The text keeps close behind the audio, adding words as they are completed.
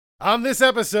On this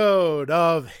episode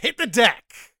of Hit the Deck,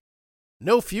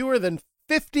 no fewer than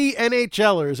 50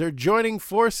 NHLers are joining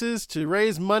forces to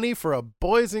raise money for a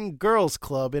boys and girls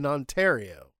club in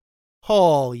Ontario.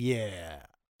 Oh yeah.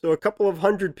 So a couple of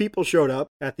hundred people showed up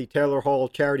at the Taylor Hall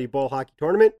Charity Ball Hockey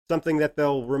Tournament, something that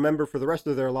they'll remember for the rest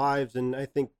of their lives, and I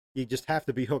think you just have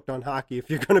to be hooked on hockey if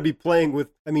you're going to be playing with,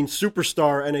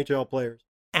 superstar NHL players.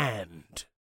 And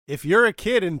if you're a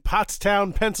kid in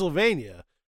Pottstown, Pennsylvania,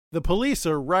 the police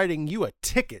are writing you a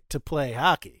ticket to play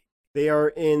hockey. They are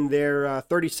in their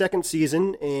 32nd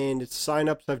season, and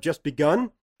sign-ups have just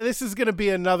begun. This is going to be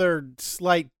another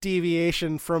slight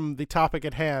deviation from the topic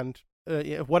at hand.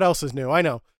 What else is new? I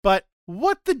know. But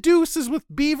what the deuce is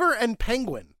with Beaver and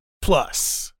Penguin?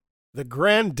 Plus, the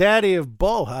granddaddy of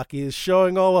ball hockey is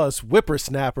showing all us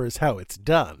whippersnappers how it's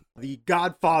done. The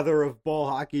godfather of ball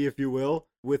hockey, if you will,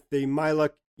 with the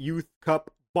MyLuck Youth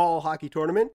Cup Ball Hockey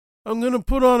Tournament. I'm going to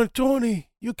put on a tourney.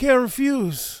 You can't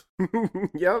refuse.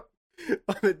 Yep.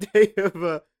 On the day of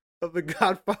the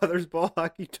Godfather's Ball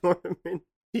Hockey Tournament,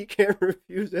 he can't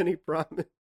refuse any promise.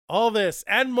 All this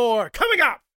and more coming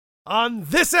up on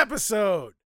this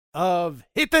episode of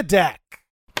Hit the Deck.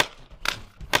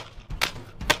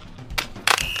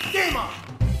 Game on!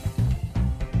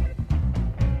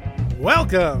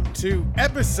 Welcome to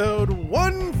episode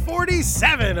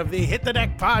 147 of the Hit the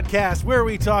Deck podcast, where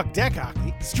we talk deck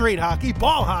hockey, street hockey,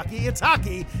 ball hockey. It's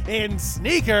hockey in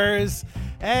sneakers.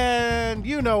 And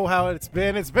you know how it's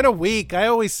been. It's been a week. I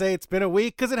always say it's been a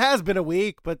week because it has been a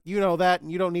week, but you know that,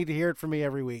 and you don't need to hear it from me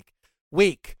every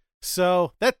week.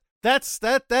 So that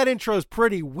intro's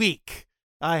pretty weak,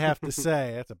 I have to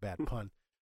say. That's a bad pun.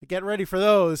 Get ready for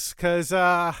those, because,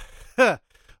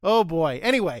 oh boy.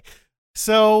 Anyway,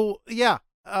 so, yeah,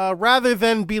 rather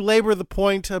than belabor the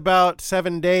point about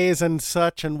 7 days and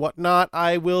such and whatnot,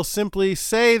 I will simply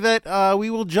say that we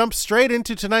will jump straight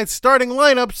into tonight's starting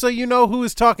lineup so you know who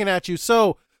is talking at you.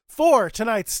 So, for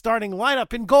tonight's starting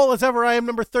lineup, in goal as ever, I am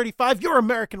number 35, your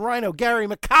American Rhino, Gary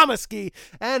McComiskey,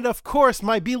 and of course,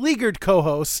 my beleaguered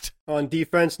co-host. On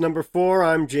defense, number 4,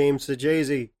 I'm James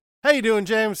Sajazi. How you doing,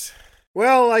 James?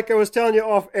 Well, like I was telling you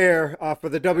off air, for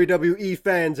the WWE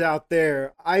fans out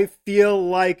there, I feel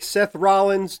like Seth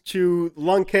Rollins to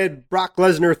lunkhead Brock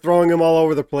Lesnar throwing him all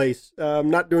over the place. I'm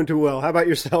not doing too well. How about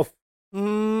yourself?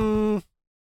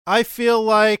 I feel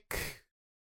like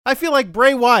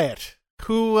Bray Wyatt,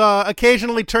 who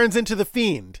occasionally turns into the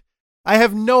Fiend. I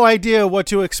have no idea what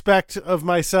to expect of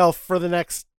myself for the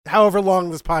next however long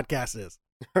this podcast is.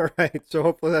 All right, so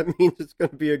hopefully that means it's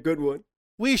going to be a good one.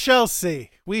 We shall see.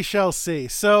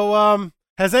 So,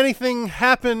 has anything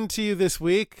happened to you this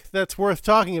week that's worth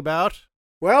talking about?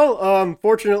 Well,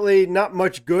 fortunately, not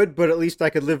much good, but at least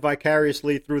I could live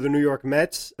vicariously through the New York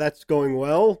Mets. That's going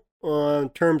well.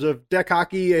 In terms of deck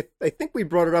hockey, I think we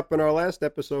brought it up in our last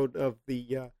episode of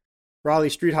the Raleigh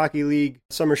Street Hockey League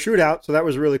Summer Shootout, so that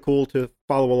was really cool to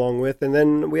follow along with. And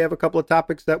then we have a couple of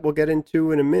topics that we'll get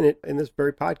into in a minute in this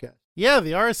very podcast. Yeah,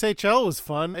 the RSHL was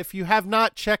fun. If you have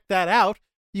not checked that out,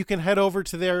 you can head over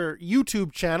to their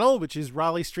YouTube channel, which is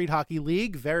Raleigh Street Hockey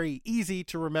League. Very easy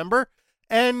to remember.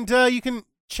 And you can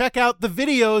check out the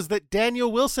videos that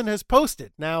Daniel Wilson has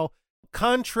posted. Now,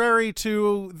 contrary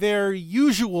to their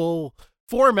usual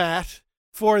format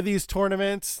for these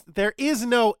tournaments, there is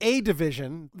no A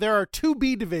division. There are 2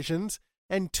 B divisions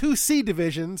and 2 C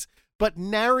divisions, but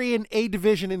nary an A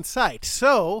division in sight.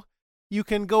 So you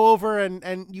can go over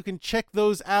and you can check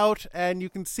those out, and you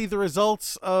can see the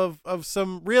results of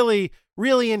some really,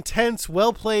 really intense,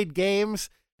 well-played games,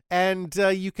 and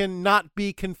you can not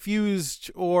be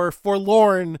confused or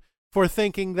forlorn for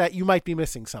thinking that you might be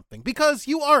missing something, because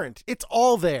you aren't. It's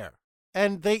all there.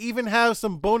 And they even have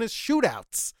some bonus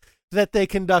shootouts that they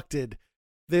conducted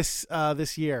this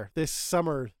year, this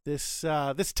summer, this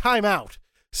time out.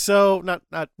 So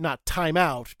not time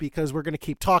out, because we're going to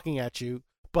keep talking at you,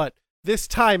 but this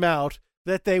time out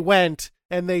that they went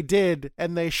and they did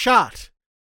and they shot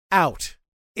out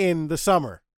in the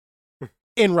summer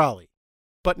in Raleigh,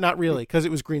 but not really, because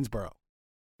it was Greensboro.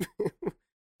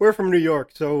 We're from New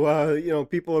York, so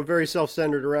people are very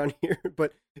self-centered around here.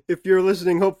 But if you're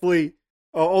listening, hopefully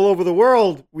all over the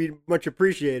world, we much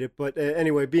appreciate it. But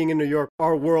anyway, being in New York,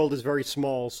 our world is very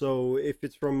small. So if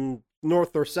it's from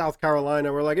North or South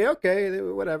Carolina, we're like, yeah, okay,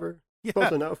 whatever. Yeah.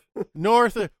 Close enough.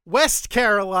 West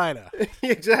Carolina.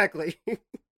 Exactly.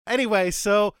 Anyway,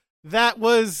 so that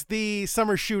was the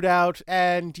summer shootout,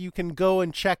 and you can go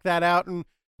and check that out. And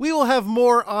we will have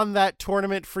more on that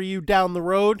tournament for you down the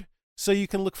road, so you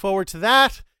can look forward to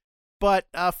that. But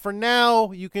for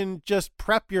now, you can just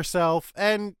prep yourself.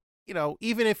 And,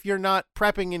 even if you're not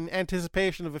prepping in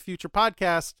anticipation of a future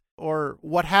podcast or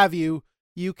what have you,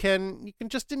 you can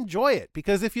just enjoy it.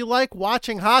 Because if you like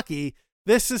watching hockey,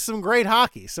 this is some great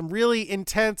hockey, some really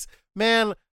intense,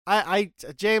 man.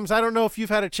 James, I don't know if you've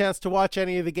had a chance to watch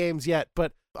any of the games yet,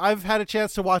 but I've had a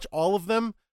chance to watch all of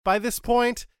them by this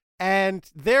point, and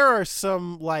there are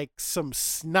some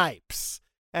snipes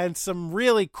and some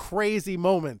really crazy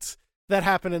moments that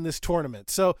happen in this tournament.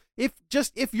 So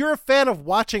if you're a fan of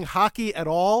watching hockey at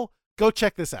all, go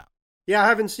check this out. Yeah, I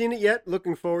haven't seen it yet.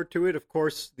 Looking forward to it. Of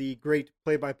course, the great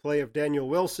play-by-play of Daniel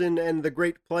Wilson and the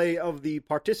great play of the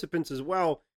participants as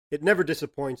well. It never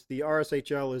disappoints. The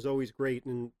RSHL is always great,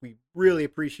 and we really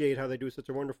appreciate how they do such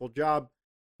a wonderful job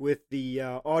with the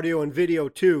audio and video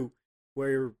too,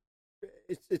 where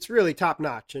it's really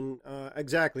top-notch. And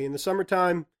exactly, in the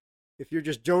summertime, if you're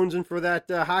just jonesing for that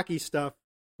hockey stuff,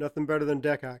 nothing better than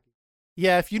deck hockey.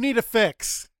 Yeah, if you need a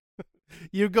fix,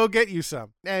 you go get you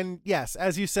some. And yes,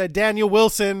 as you said, Daniel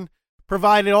Wilson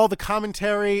provided all the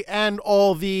commentary and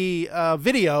all the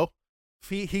video.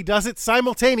 He does it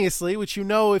simultaneously, which you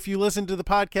know if you listen to the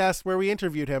podcast where we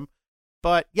interviewed him.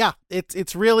 But yeah,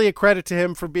 it's really a credit to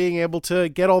him for being able to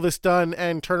get all this done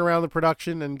and turn around the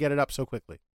production and get it up so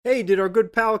quickly. Hey, did our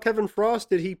good pal Kevin Frost,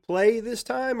 did he play this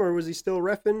time, or was he still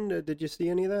reffing? Did you see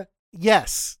any of that?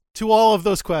 Yes, to all of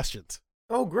those questions.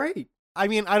 Oh, great. I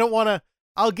mean,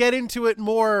 I'll get into it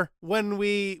more when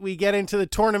we get into the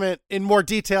tournament in more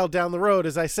detail down the road,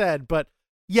 as I said. But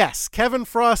yes, Kevin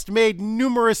Frost made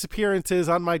numerous appearances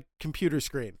on my computer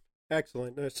screen.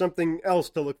 Excellent. Something else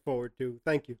to look forward to.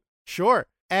 Thank you. Sure.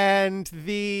 And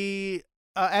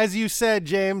as you said,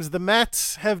 James, the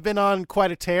Mets have been on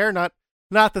quite a tear. Not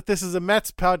that this is a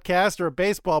Mets podcast or a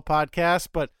baseball podcast,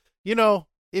 but, you know,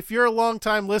 if you're a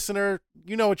longtime listener,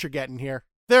 you know what you're getting here.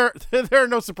 There are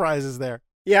no surprises there.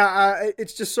 Yeah,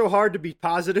 it's just so hard to be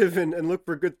positive and look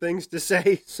for good things to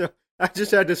say. So I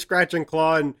just had to scratch and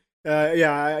claw. And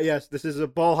yes, this is a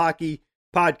ball hockey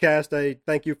podcast. I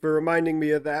thank you for reminding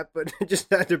me of that, but I just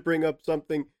had to bring up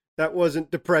something that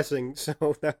wasn't depressing. So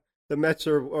the Mets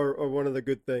are one of the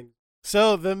good things.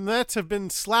 So the Mets have been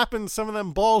slapping some of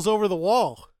them balls over the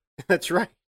wall. That's right.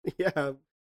 Yeah,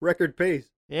 record pace.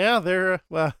 Yeah,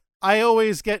 I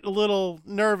always get a little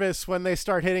nervous when they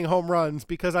start hitting home runs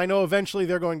because I know eventually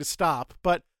they're going to stop.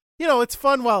 But, you know, it's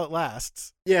fun while it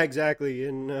lasts. Yeah, exactly.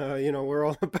 And, we're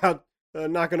all about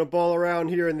knocking a ball around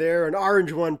here and there, an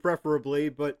orange one preferably.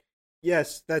 But,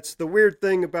 yes, that's the weird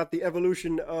thing about the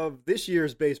evolution of this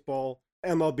year's baseball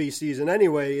MLB season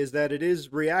anyway, is that it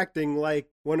is reacting like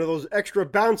one of those extra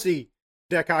bouncy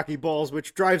deck hockey balls,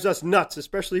 which drives us nuts,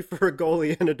 especially for a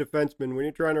goalie and a defenseman. When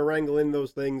you're trying to wrangle in those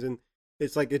things and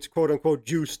it's like it's quote-unquote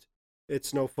juiced,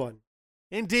 it's no fun.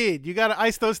 Indeed. You got to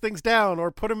ice those things down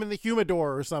or put them in the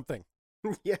humidor or something.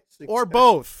 Yes. Exactly. Or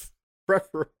both.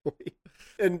 Preferably.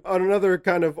 And on another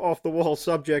kind of off-the-wall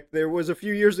subject, there was a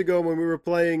few years ago when we were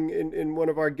playing in one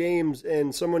of our games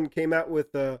and someone came out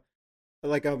with a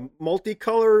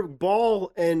multicolor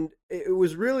ball, and it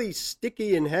was really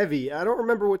sticky and heavy. I don't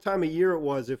remember what time of year it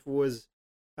was.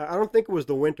 I don't think it was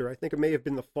the winter. I think it may have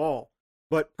been the fall.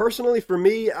 But personally, for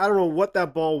me, I don't know what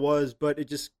that ball was, but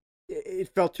it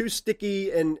felt too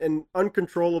sticky and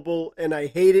uncontrollable, and I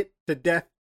hate it to death.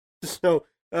 So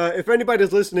if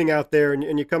anybody's listening out there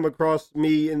and you come across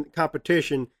me in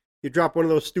competition, you drop one of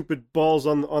those stupid balls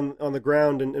on the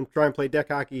ground and try and play deck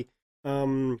hockey,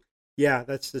 yeah,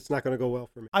 that's not going to go well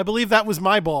for me. I believe that was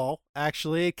my ball,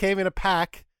 actually. It came in a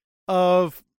pack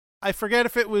of, I forget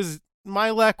if it was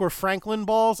Milek or Franklin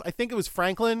balls. I think it was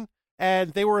Franklin,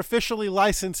 and they were officially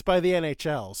licensed by the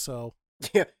NHL, so.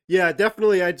 Yeah,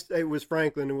 definitely it was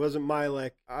Franklin. It wasn't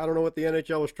Milek. I don't know what the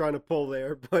NHL was trying to pull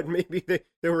there, but maybe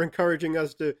they were encouraging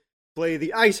us to play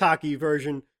the ice hockey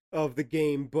version of the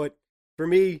game, but for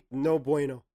me, no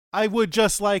bueno. I would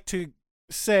just like to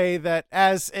say that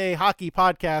as a hockey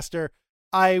podcaster,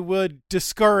 I would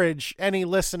discourage any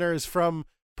listeners from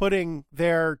putting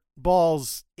their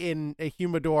balls in a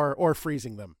humidor or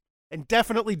freezing them, and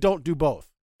definitely don't do both.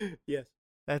 Yes,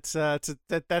 that's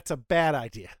a bad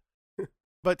idea.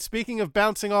 But speaking of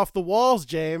bouncing off the walls,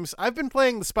 James, I've been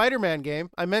playing the Spider-Man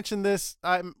game. I mentioned this.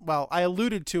 I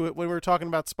alluded to it when we were talking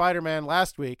about Spider-Man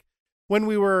last week, when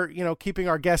we were keeping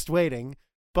our guest waiting.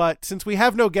 But since we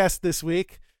have no guest this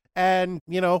week, and,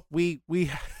 we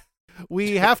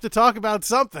have to talk about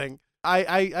something.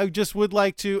 I just would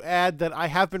like to add that I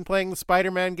have been playing the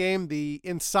Spider-Man game, the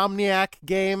Insomniac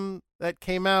game that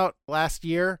came out last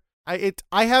year.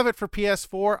 I have it for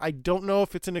PS4. I don't know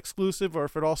if it's an exclusive or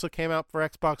if it also came out for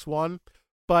Xbox One,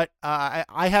 but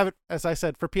I have it, as I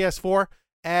said, for PS4,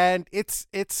 and it's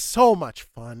so much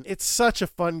fun. It's such a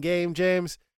fun game,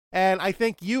 James, and I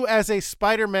think you as a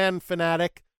Spider-Man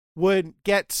fanatic would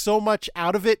get so much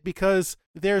out of it, because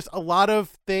there's a lot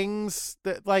of things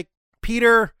that, like,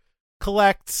 Peter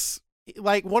collects,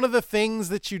 like, one of the things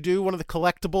that you do, one of the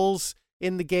collectibles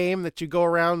in the game that you go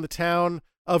around the town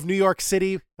of New York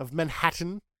City, of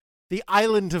Manhattan, the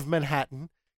island of Manhattan,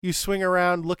 you swing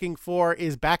around looking for,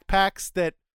 is backpacks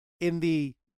that in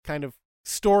the kind of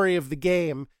story of the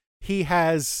game he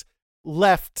has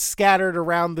left scattered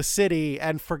around the city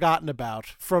and forgotten about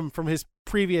from his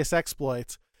previous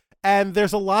exploits. And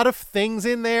there's a lot of things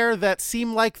in there that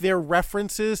seem like they're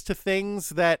references to things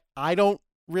that I don't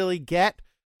really get,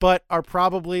 but are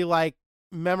probably like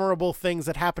memorable things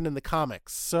that happened in the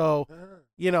comics. So,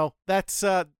 that's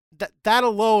that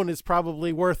alone is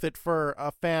probably worth it for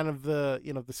a fan of the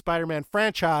Spider-Man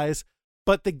franchise.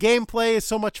 But the gameplay is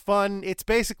so much fun. It's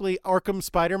basically Arkham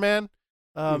Spider-Man.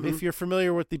 If you're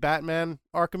familiar with the Batman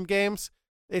Arkham games,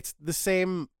 it's the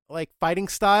same like fighting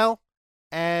style,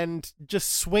 and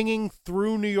just swinging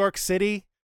through New York City,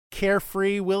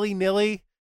 carefree, willy-nilly,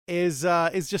 is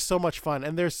just so much fun.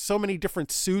 And there's so many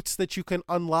different suits that you can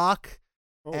unlock.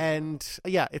 And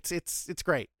yeah, it's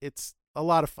great. It's a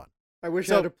lot of fun. I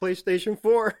wish I had a PlayStation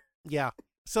 4. Yeah.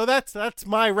 So that's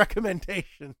my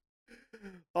recommendation.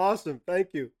 Awesome. Thank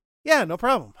you. Yeah, no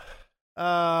problem.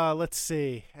 Let's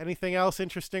see. Anything else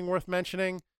interesting worth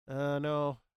mentioning?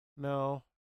 No.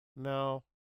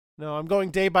 I'm going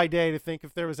day by day to think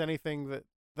if there was anything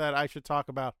that I should talk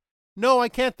about. No, I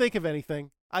can't think of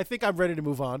anything. I think I'm ready to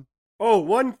move on. Oh,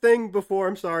 one thing before,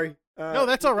 I'm sorry. No,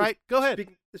 that's all right. Go ahead.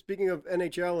 Speaking of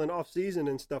NHL and off-season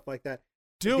and stuff like that.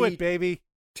 Do it, baby.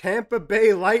 Tampa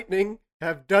Bay Lightning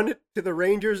have done it to the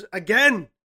Rangers again.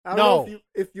 I don't know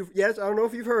if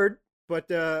you've heard, but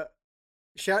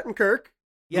Shattenkirk,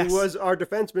 who was our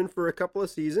defenseman for a couple of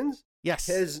seasons,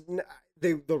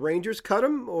 the Rangers cut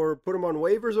him or put him on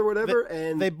waivers or whatever,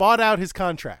 and they bought out his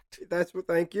contract.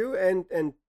 Thank you.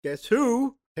 And guess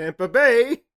who? Tampa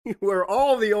Bay, where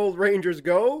all the old Rangers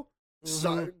go,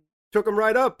 took him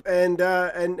right up,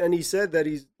 and he said that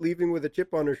he's leaving with a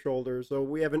chip on his shoulder. So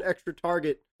we have an extra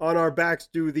target on our backs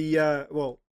to the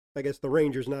I guess the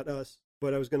Rangers, not us.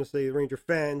 But I was going to say the Ranger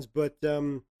fans, but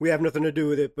we have nothing to do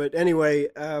with it. But anyway,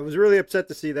 I was really upset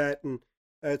to see that, and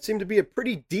it seemed to be a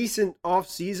pretty decent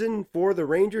off-season for the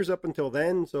Rangers up until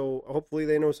then, so hopefully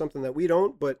they know something that we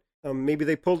don't, but maybe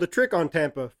they pulled a trick on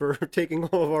Tampa for taking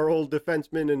all of our old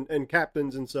defensemen and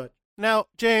captains and such. Now,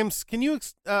 James, can you,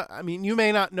 you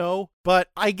may not know, but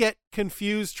I get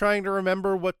confused trying to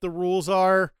remember what the rules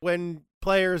are when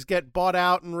players get bought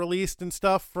out and released and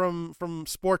stuff from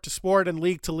sport to sport and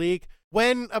league to league.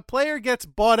 When a player gets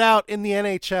bought out in the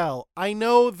NHL, I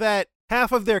know that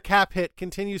half of their cap hit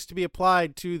continues to be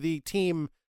applied to the team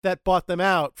that bought them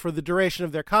out for the duration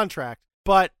of their contract.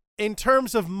 But in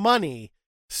terms of money,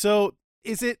 so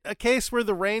is it a case where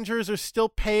the Rangers are still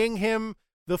paying him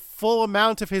the full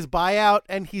amount of his buyout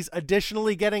and he's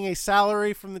additionally getting a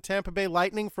salary from the Tampa Bay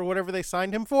Lightning for whatever they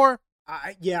signed him for?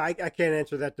 I can't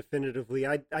answer that definitively.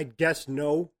 I guess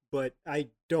no, but I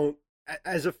don't.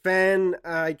 As a fan,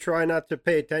 I try not to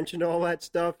pay attention to all that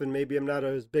stuff, and maybe I'm not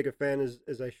as big a fan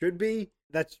as I should be.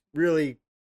 That's really,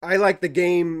 I like the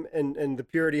game and the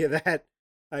purity of that.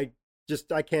 I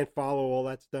can't follow all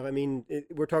that stuff. I mean,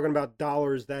 we're talking about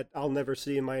dollars that I'll never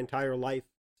see in my entire life.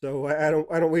 So I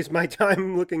don't waste my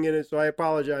time looking at it. So I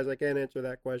apologize. I can't answer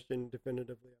that question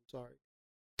definitively. I'm sorry.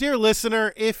 Dear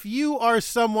listener, if you are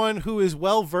someone who is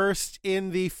well versed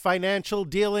in the financial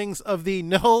dealings of the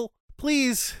Null,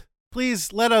 please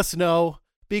let us know,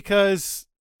 because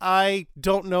I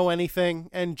don't know anything,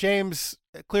 and James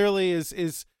clearly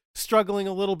is struggling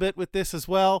a little bit with this as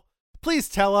well. Please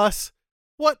tell us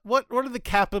what are the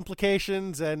cap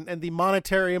implications and the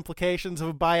monetary implications of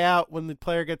a buyout when the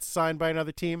player gets signed by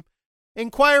another team.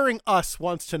 Inquiring Us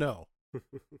wants to know.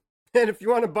 And if you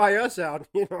want to buy us out,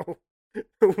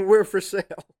 we're for sale.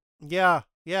 Yeah,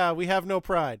 we have no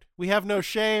pride. We have no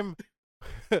shame.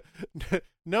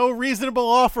 No reasonable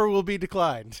offer will be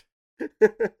declined.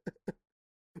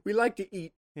 We like to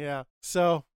eat. Yeah.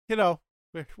 So,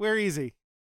 we're easy.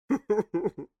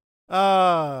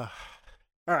 All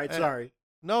right, sorry.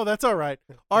 No, that's all right.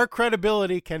 Our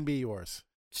credibility can be yours.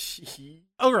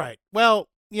 All right. Well,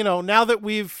 now that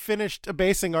we've finished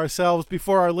abasing ourselves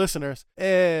before our listeners,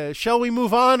 shall we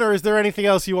move on, or is there anything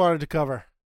else you wanted to cover?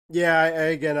 Yeah,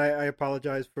 I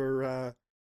apologize for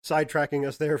sidetracking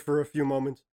us there for a few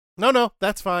moments. No,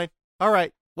 that's fine. All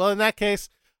right. Well, in that case,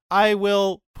 I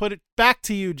will put it back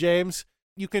to you, James.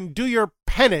 You can do your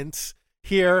penance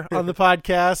here on the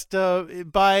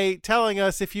podcast by telling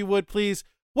us, if you would please,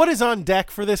 what is on deck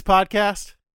for this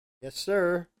podcast? Yes,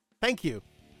 sir. Thank you.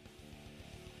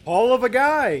 Hall of a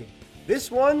Guy.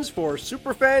 This one's for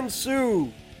Superfan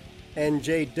Sue.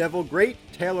 NJ Devil great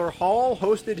Taylor Hall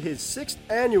hosted his 6th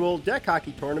annual deck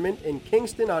hockey tournament in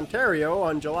Kingston, Ontario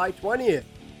on July 20th.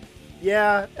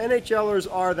 Yeah, NHLers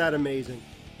are that amazing.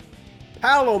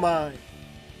 Palomine.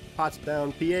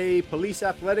 Pottstown, PA Police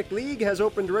Athletic League has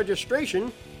opened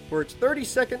registration for its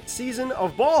 32nd season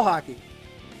of ball hockey.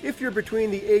 If you're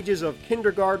between the ages of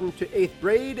kindergarten to 8th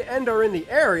grade and are in the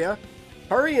area,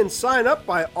 hurry and sign up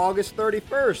by August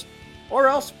 31st, or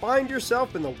else find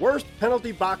yourself in the worst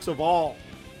penalty box of all.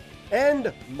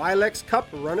 And Milex Cup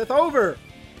runneth over.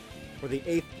 For the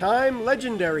 8th time,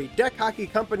 legendary deck hockey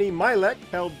company Milek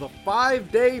held the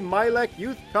 5-day Milek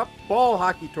Youth Cup ball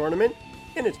hockey tournament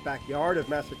in its backyard of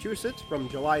Massachusetts from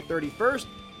July 31st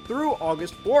through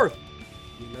August 4th.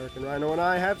 The American Rhino and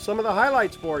I have some of the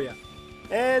highlights for you.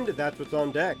 And that's what's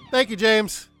on deck. Thank you,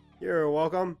 James. You're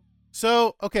welcome.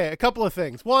 So, okay, a couple of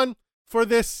things. One, for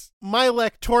this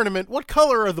Milek tournament, what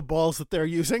color are the balls that they're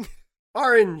using?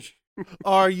 Orange.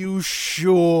 Are you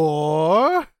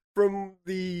sure? From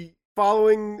the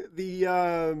following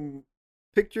the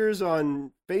pictures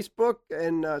on Facebook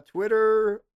and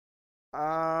Twitter,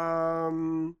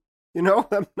 I'm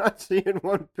not seeing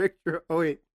one picture. Oh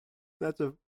wait,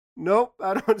 nope.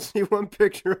 I don't see one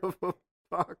picture of a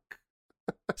puck.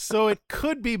 So it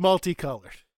could be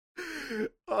multicolored.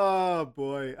 Oh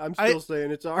boy, I'm still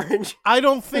saying it's orange. I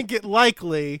don't think it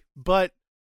likely, but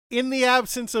in the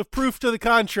absence of proof to the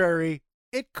contrary,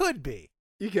 it could be.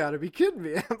 You gotta be kidding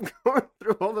me. I'm going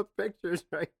through all the pictures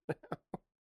right now.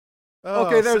 Oh,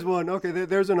 okay, there's one. Okay,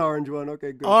 there's an orange one.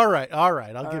 Okay, good. All right.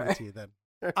 I'll give it to you then.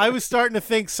 I was starting to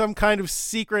think some kind of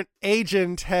secret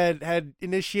agent had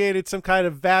initiated some kind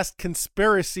of vast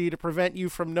conspiracy to prevent you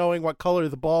from knowing what color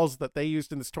the balls that they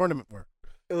used in this tournament were.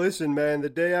 Listen, man, the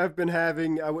day I've been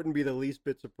having, I wouldn't be the least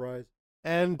bit surprised.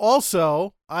 And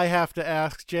also, I have to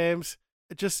ask, James,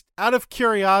 just out of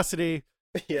curiosity,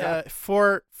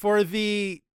 for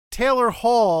the Taylor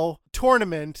Hall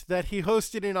tournament that he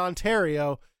hosted in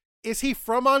Ontario, is he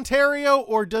from Ontario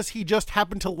or does he just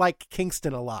happen to like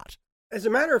Kingston a lot? As a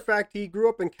matter of fact, he grew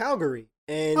up in Calgary.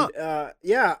 And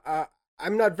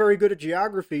I'm not very good at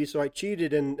geography, so I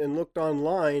cheated and looked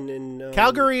online. And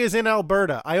Calgary is in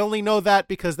Alberta. I only know that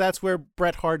because that's where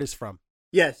Bret Hart is from.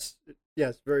 Yes,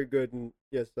 very good. And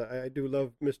yes, I do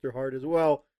love Mr. Hart as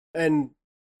well. And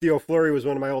Theo Fleury was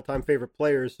one of my all-time favorite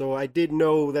players, so I did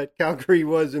know that Calgary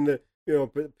was in the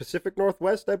Pacific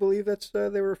Northwest, I believe that's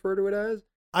they refer to it as.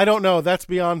 I don't know. That's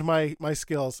beyond my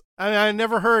skills. I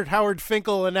never heard Howard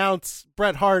Finkel announce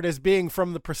Bret Hart as being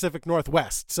from the Pacific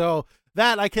Northwest, so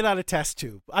that I cannot attest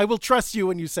to. I will trust you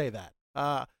when you say that.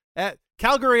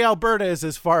 Calgary, Alberta is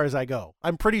as far as I go.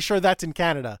 I'm pretty sure that's in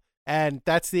Canada, and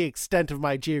that's the extent of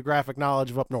my geographic knowledge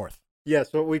of up north.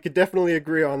 Yes, well, we could definitely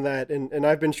agree on that, and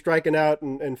I've been striking out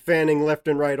and fanning left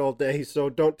and right all day, so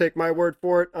don't take my word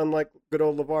for it, unlike good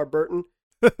old LeVar Burton.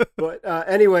 But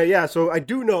anyway, yeah, so I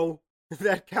do know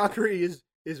that Calgary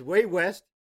is way west,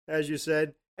 as you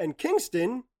said, and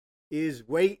Kingston is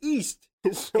way east.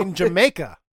 So in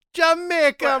Jamaica.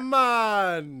 Jamaica,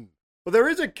 man! Well, there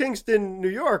is a Kingston, New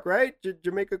York, right?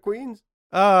 Jamaica, Queens?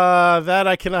 That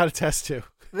I cannot attest to.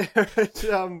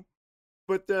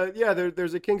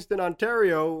 There's a Kingston,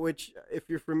 Ontario, which, if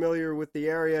you're familiar with the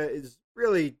area, is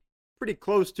really pretty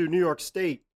close to New York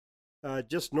State,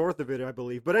 just north of it, I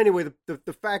believe. But anyway,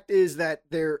 the fact is that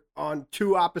they're on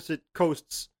two opposite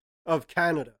coasts of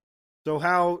Canada. So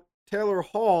how Taylor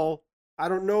Hall, I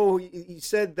don't know, he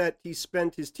said that he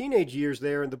spent his teenage years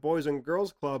there in the Boys and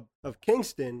Girls Club of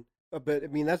Kingston. But, I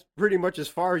mean, that's pretty much as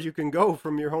far as you can go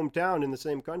from your hometown in the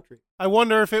same country. I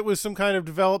wonder if it was some kind of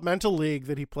developmental league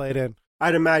that he played in.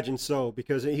 I'd imagine so,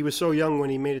 because he was so young when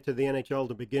he made it to the NHL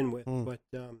to begin with. But,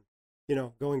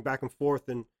 going back and forth,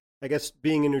 and I guess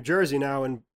being in New Jersey now,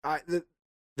 and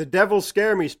the Devils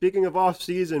scare me. Speaking of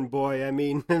off-season, boy, I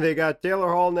mean, they got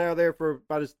Taylor Hall now there for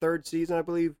about his third season, I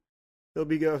believe. He'll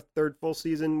be a third full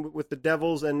season with the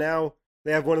Devils, and now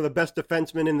they have one of the best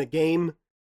defensemen in the game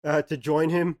to join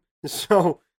him.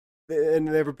 So, and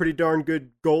they have a pretty darn good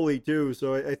goalie, too.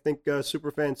 So I think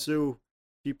Superfan Sue,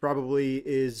 she probably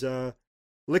is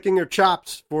licking her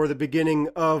chops for the beginning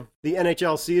of the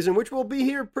NHL season, which will be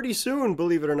here pretty soon,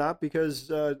 believe it or not,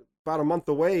 because about a month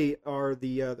away are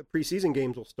the preseason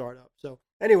games will start up. So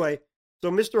anyway, so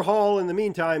Mr. Hall, in the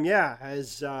meantime,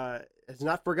 has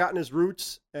not forgotten his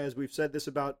roots. As we've said this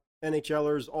about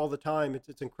NHLers all the time,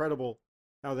 it's incredible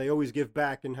how they always give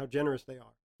back and how generous they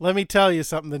are. Let me tell you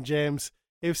something, James.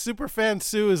 If Superfan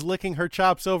Sue is licking her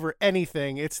chops over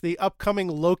anything, it's the upcoming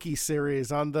Loki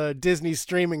series on the Disney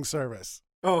streaming service.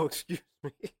 Oh, excuse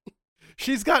me.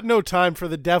 She's got no time for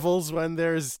the Devils when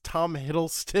there's Tom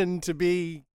Hiddleston to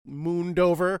be mooned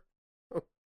over.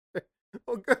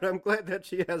 Oh, good. I'm glad that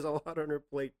she has a lot on her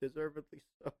plate, deservedly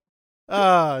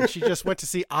so. She just went to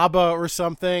see ABBA or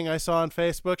something. I saw on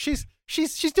Facebook. She's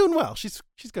doing well. She's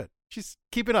good. She's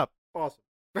keeping up. Awesome.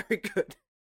 Very good.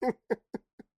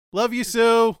 Love you,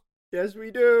 Sue. Yes, we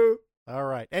do. All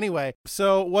right. Anyway,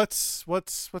 so what's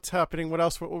happening? What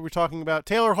else were we talking about?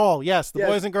 Taylor Hall. Yes, the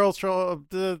boys and girls show,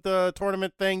 the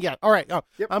tournament thing. Yeah. All right. Oh,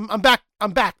 yep. I'm back.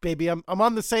 I'm back, baby. I'm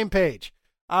on the same page.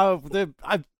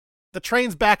 The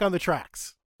train's back on the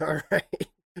tracks. All right.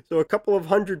 So a couple of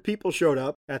hundred people showed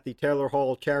up at the Taylor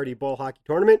Hall Charity Ball Hockey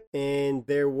Tournament, and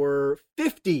there were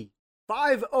 50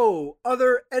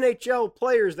 other NHL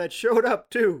players that showed up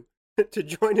too to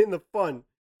join in the fun.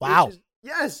 Wow.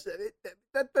 Yes,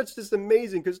 that's just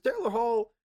amazing because Taylor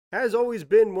Hall has always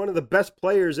been one of the best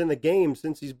players in the game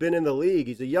since he's been in the league.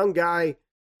 He's a young guy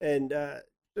and a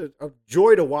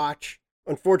joy to watch.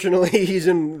 Unfortunately, he's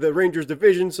in the Rangers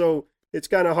division, so it's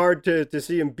kind of hard to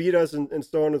see him beat us and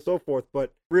so on and so forth.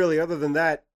 But really, other than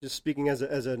that, just speaking as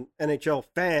an NHL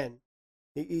fan,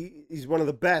 he's one of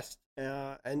the best.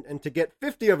 And to get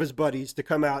 50 of his buddies to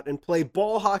come out and play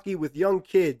ball hockey with young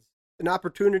kids, an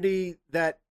opportunity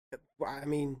that, I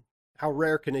mean, how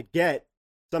rare can it get?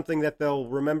 Something that they'll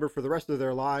remember for the rest of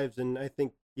their lives. And I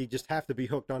think you just have to be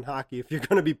hooked on hockey if you're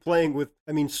going to be playing with,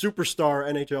 superstar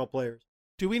NHL players.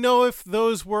 Do we know if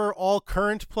those were all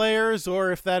current players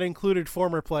or if that included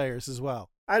former players as well?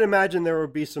 I'd imagine there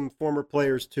would be some former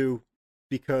players too,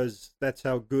 because that's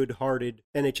how good-hearted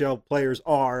NHL players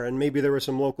are. And maybe there were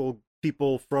some local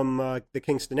people from the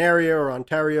Kingston area or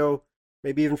Ontario,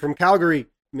 maybe even from Calgary,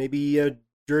 maybe a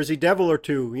Jersey Devil or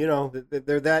two. You know,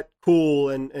 they're that cool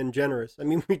and generous. I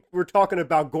mean, we were talking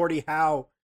about Gordie Howe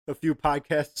a few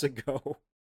podcasts ago.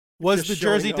 Was the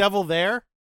Jersey Devil there?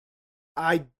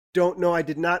 I don't know. I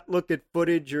did not look at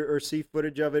footage or see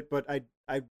footage of it, but I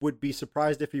would be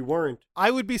surprised if he weren't.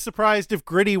 I would be surprised if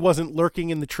Gritty wasn't lurking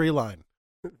in the tree line.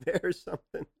 There's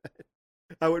something that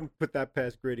I wouldn't put that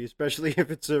past Gritty, especially if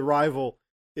it's a rival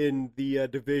in the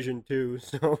division too.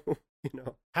 So, you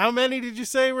know. How many did you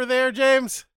say were there,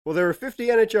 James? Well, there were 50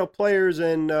 NHL players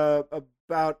and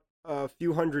about a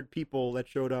few hundred people that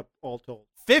showed up all told.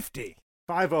 50?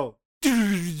 50.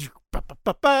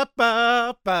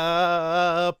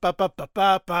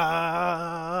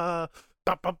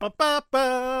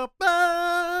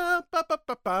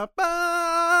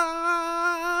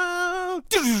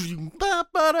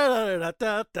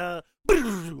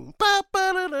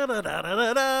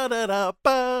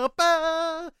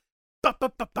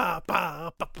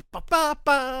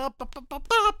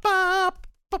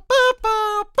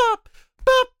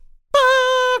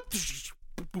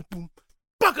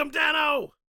 Buck 'em,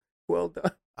 Dano! Well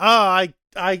done.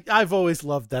 I've always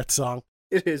loved that song.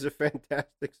 It is a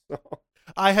fantastic song.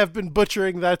 I have been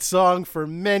butchering that song for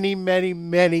many, many,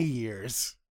 many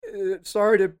years.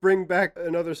 Sorry to bring back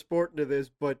another sport into this,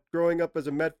 but growing up as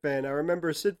a Met fan, I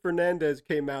remember Sid Fernandez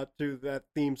came out to that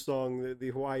theme song, the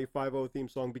Hawaii 5-0 theme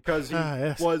song, because he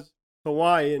was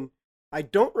Hawaiian. I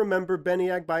don't remember Benny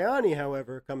Agbayani,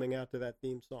 however, coming out to that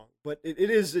theme song. But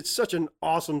it's such an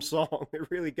awesome song. It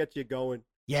really gets you going.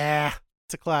 Yeah,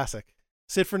 it's a classic.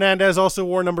 Sid Fernandez also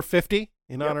wore number 50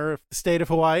 in honor of the state of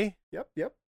Hawaii.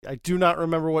 Yep. I do not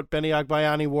remember what Benny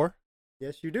Agbayani wore.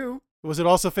 Yes, you do. Was it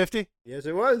also 50? Yes,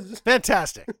 it was.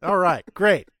 Fantastic. All right,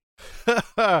 great.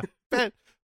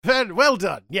 Ben, well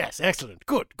done. Yes, excellent.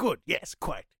 Good. Yes,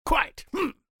 quite.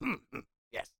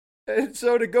 Yes. And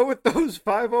so to go with those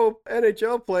 5-0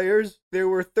 NHL players, there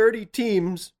were 30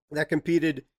 teams that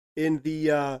competed in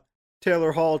the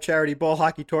Taylor Hall Charity Ball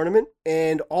Hockey Tournament,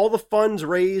 and all the funds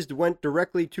raised went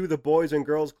directly to the Boys and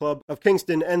Girls Club of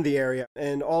Kingston and the area.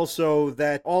 And also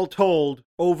that all told,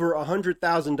 over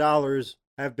 $100,000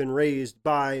 have been raised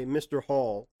by Mr.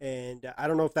 Hall. And I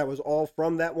don't know if that was all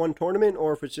from that one tournament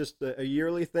or if it's just a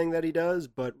yearly thing that he does,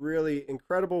 but really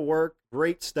incredible work,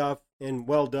 great stuff, and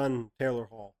well done, Taylor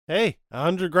Hall. Hey,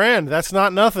 $100,000, that's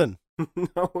not nothing.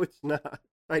 No, it's not.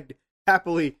 I'd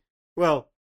happily,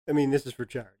 this is for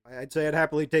charity. I'd say I'd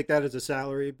happily take that as a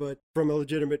salary, but from a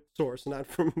legitimate source, not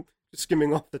from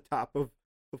skimming off the top of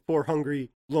poor, hungry,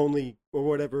 lonely, or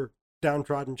whatever,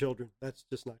 downtrodden children. That's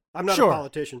just not. I'm not a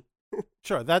politician.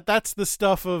 Sure, that's the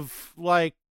stuff of,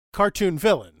 like, cartoon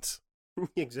villains.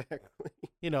 Exactly.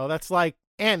 You know, that's like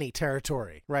Annie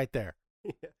territory right there.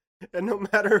 Yeah. And no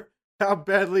matter how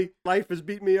badly life has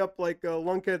beat me up like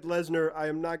Lunkhead Lesnar, I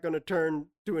am not going to turn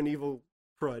to an evil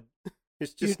crud.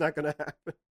 It's just not going to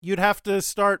happen. you'd have to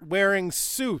start wearing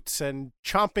suits and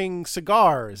chomping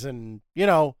cigars and,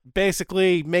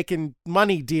 basically making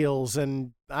money deals.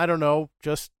 And I don't know,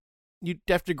 just you'd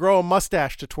have to grow a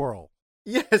mustache to twirl.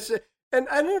 Yes. And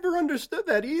I never understood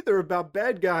that either about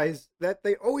bad guys, that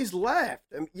they always laughed.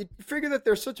 I mean, you figure that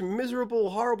they're such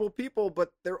miserable, horrible people,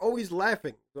 but they're always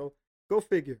laughing. So go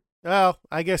figure. Well,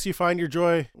 I guess you find your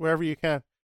joy wherever you can.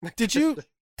 Did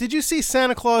you see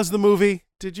Santa Claus the movie?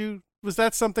 Was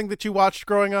that something that you watched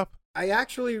growing up? I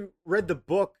actually read the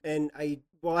book, and I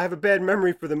have a bad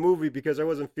memory for the movie because I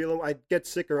wasn't feeling. I'd get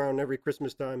sick around every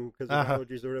Christmas time because of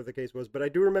allergies or whatever the case was. But I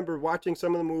do remember watching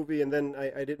some of the movie, and then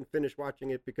I didn't finish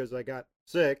watching it because I got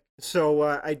sick.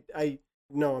 So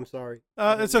no, I'm sorry.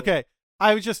 It's okay.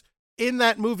 I was just in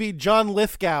that movie. John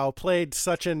Lithgow played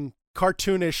such an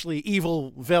cartoonishly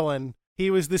evil villain.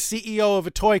 He was the CEO of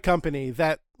a toy company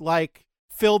that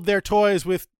filled their toys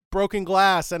with broken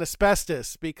glass and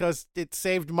asbestos because it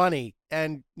saved money,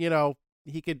 and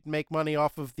he could make money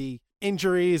off of the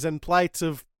injuries and plights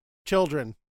of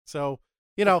children. So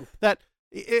that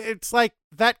it's like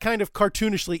that kind of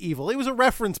cartoonishly evil. It was a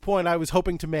reference point I was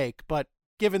hoping to make, but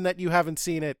given that you haven't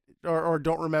seen it or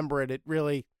don't remember it, it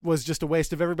really was just a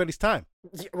waste of everybody's time.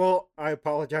 Yeah, well, I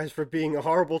apologize for being a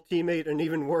horrible teammate and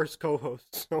even worse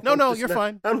co-host. So no, you're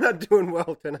fine. I'm not doing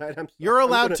well tonight. You're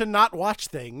allowed to not watch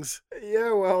things.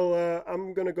 Yeah, well,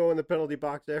 I'm going to go in the penalty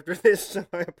box after this, so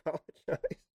I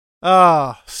apologize.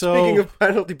 Speaking of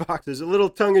penalty boxes, a little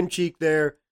tongue-in-cheek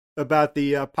there about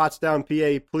the Pottstown,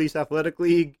 PA Police Athletic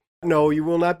League. No, you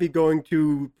will not be going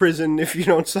to prison if you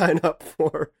don't sign up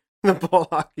for the Ball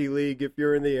Hockey League if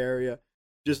you're in the area.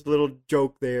 Just a little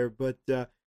joke there. But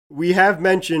we have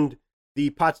mentioned the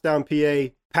Pottstown,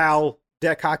 PA PAL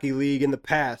Deck Hockey League in the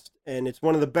past, and it's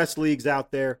one of the best leagues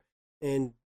out there.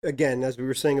 And again, as we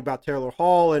were saying about Taylor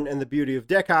Hall and the beauty of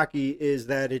deck hockey is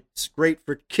that it's great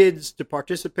for kids to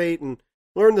participate and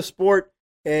learn the sport.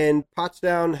 And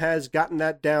Pottstown has gotten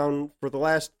that down for the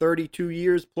last 32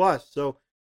 years plus. So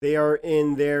they are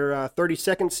in their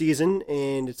 32nd season,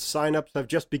 and its sign-ups have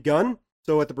just begun.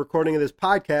 So at the recording of this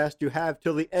podcast, you have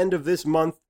till the end of this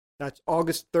month, that's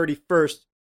August 31st,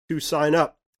 to sign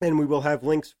up. And we will have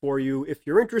links for you if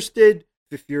you're interested.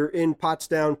 If you're in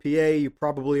Pottstown, PA, you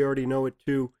probably already know it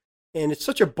too. And it's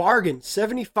such a bargain,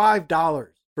 $75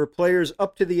 for players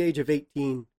up to the age of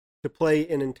 18 to play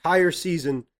an entire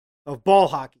season of ball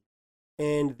hockey.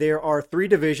 And there are 3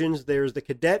 divisions. There's the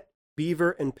Cadet,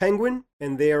 Beaver, and Penguin,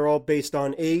 and they are all based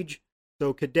on age.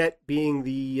 So Cadet being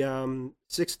the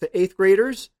 6th to 8th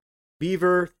graders,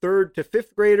 Beaver 3rd to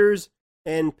 5th graders,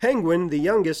 and Penguin, the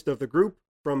youngest of the group,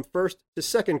 from 1st to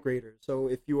 2nd graders. So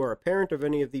if you are a parent of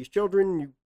any of these children,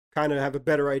 you kind of have a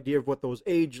better idea of what those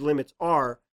age limits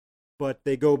are, but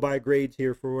they go by grades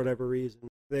here for whatever reason.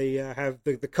 They have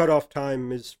the cutoff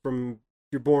time is from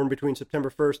if you're born between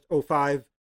September 1st, 05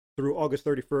 through August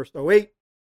 31st, 08.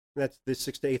 That's the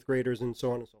 6th to 8th graders and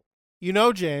so on and so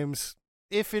forth. James,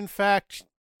 if in fact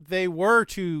they were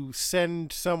to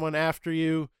send someone after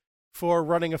you for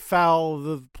running afoul of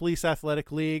the Police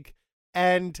Athletic League,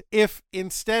 and if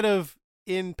instead of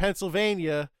in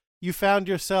Pennsylvania, you found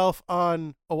yourself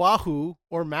on Oahu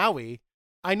or Maui,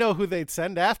 I know who they'd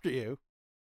send after you.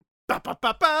 Ba ba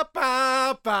ba ba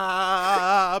ba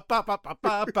ba ba ba ba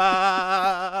ba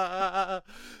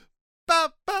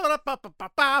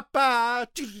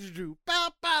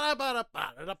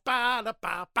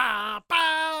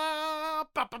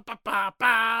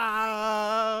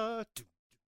ba.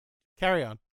 Carry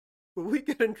on. Will we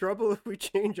get in trouble if we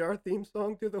change our theme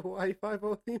song to the Hawaii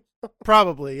Five-0 theme song?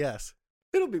 Probably, yes.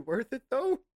 It'll be worth it,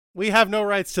 though. We have no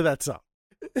rights to that song.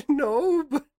 No,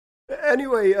 but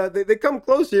anyway, they come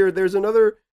close here. There's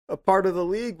another part of the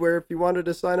league where if you wanted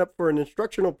to sign up for an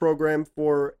instructional program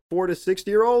for 4 to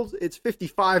 60-year-olds, it's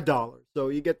 $55. So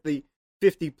you get the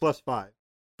 50 plus 5.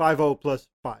 5-0 plus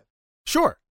 5.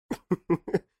 Sure.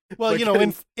 Well,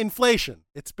 inflation.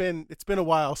 It's been a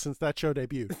while since that show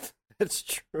debuted. That's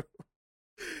true.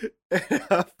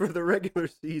 And, for the regular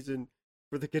season,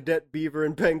 for the Cadet, Beaver,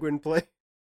 and Penguin play,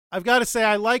 I've got to say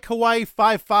I like Hawaii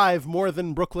 5-5 more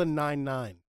than Brooklyn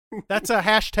 9-9. That's a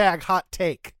hashtag hot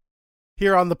take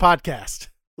here on the podcast.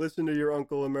 Listen to your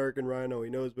Uncle American Rhino. He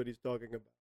knows what he's talking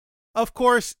about. Of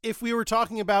course, if we were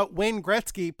talking about Wayne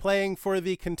Gretzky playing for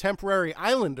the contemporary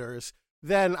Islanders,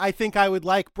 then I think I would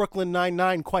like Brooklyn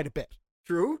 9-9 quite a bit.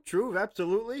 True,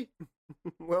 absolutely.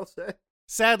 Well said.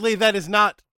 Sadly, that is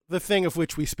not the thing of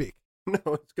which we speak. No,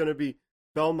 it's going to be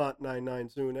Belmont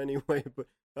 9-9 soon anyway. But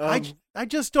I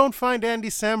just don't find Andy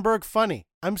Samberg funny.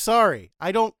 I'm sorry.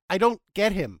 I don't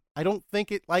get him. I don't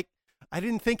think it I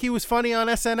didn't think he was funny on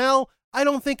SNL. I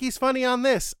don't think he's funny on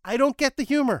this. I don't get the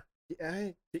humor.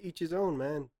 Yeah, to each his own,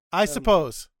 man. I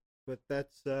suppose. But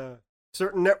that's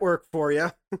certain network for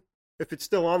you. If it's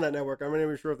still on that network, I'm not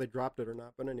even sure if they dropped it or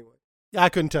not. But anyway. I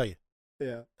couldn't tell you.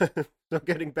 Yeah. So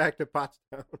getting back to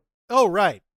Pottstown. Oh,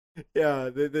 right. Yeah,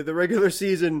 the regular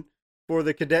season for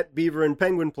the Cadet, Beaver, and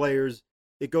Penguin players,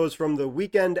 it goes from the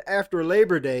weekend after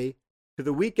Labor Day to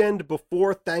the weekend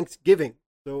before Thanksgiving.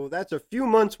 So that's a few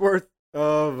months worth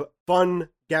of fun,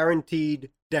 guaranteed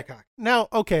deck hockey. Now,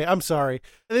 okay, I'm sorry.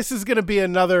 This is going to be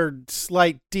another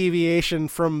slight deviation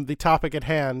from the topic at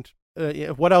hand.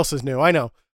 What else is new? I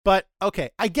know. But,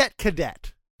 okay, I get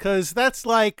cadet. Because that's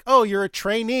like, oh, you're a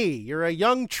trainee. You're a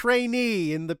young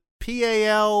trainee in the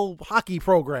PAL hockey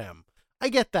program. I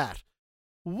get that.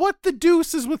 What the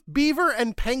deuce is with Beaver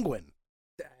and Penguin?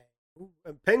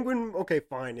 Penguin, okay,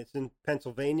 fine. It's in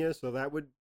Pennsylvania, so that would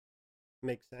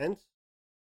make sense.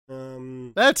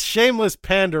 That's shameless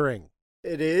pandering.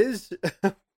 It is.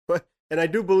 And I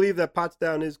do believe that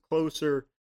Pottstown is closer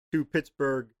to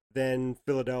Pittsburgh than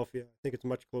Philadelphia. I think it's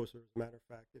much closer, as a matter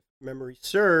of fact, if memory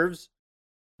serves.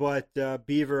 But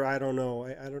Beaver, I don't know.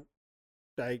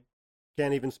 I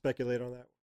can't even speculate on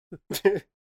that one.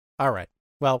 All right.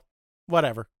 Well,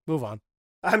 whatever. Move on.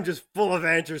 I'm just full of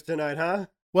answers tonight, huh?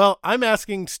 Well, I'm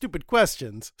asking stupid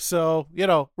questions. So,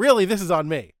 really, this is on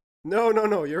me.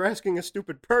 No. You're asking a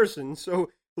stupid person. So,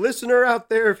 listener out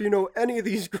there, if you know any of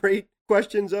these great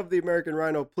questions of the American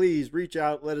Rhino, please reach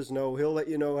out. Let us know. He'll let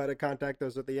you know how to contact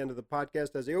us at the end of the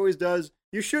podcast, as he always does.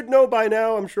 You should know by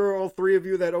now. I'm sure all three of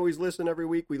you that always listen every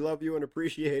week, we love you and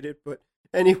appreciate it. But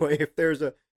anyway,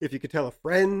 if you could tell a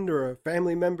friend or a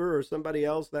family member or somebody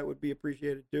else, that would be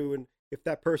appreciated too. And if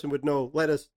that person would know, let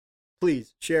us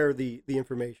please share the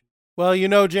information. Well,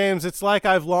 James, it's like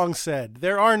I've long said,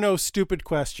 there are no stupid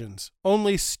questions,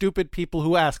 only stupid people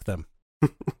who ask them.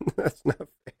 That's not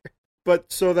fair.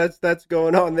 But so that's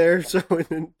going on there. So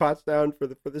in Pottstown for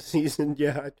the season,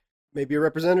 yeah, maybe a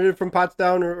representative from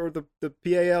Pottstown or the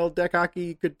PAL deck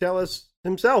hockey could tell us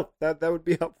himself. That would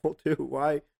be helpful too.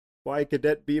 Why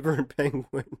Cadet, Beaver, and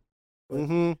Penguin?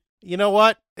 Mm-hmm. You know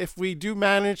what? If we do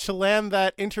manage to land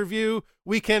that interview,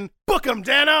 we can book them,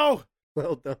 Dano!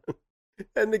 Well done.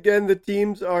 And again, the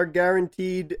teams are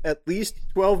guaranteed at least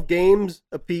 12 games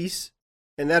apiece,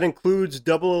 and that includes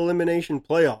double elimination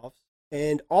playoffs.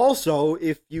 And also,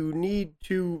 if you need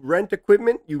to rent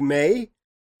equipment, you may.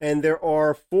 And there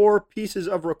are 4 pieces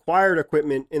of required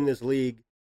equipment in this league: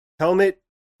 helmet,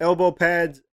 elbow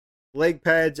pads, leg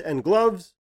pads, and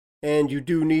gloves. And you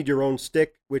do need your own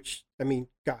stick, which, I mean,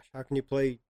 gosh, how can you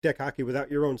play deck hockey without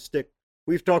your own stick?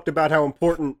 We've talked about how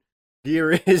important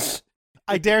gear is.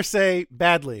 I dare say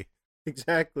badly.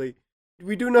 Exactly.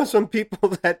 We do know some people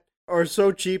that are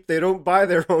so cheap they don't buy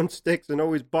their own sticks and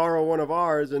always borrow one of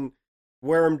ours and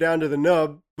wear them down to the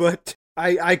nub. But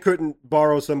I couldn't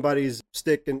borrow somebody's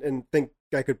stick and think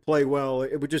I could play well.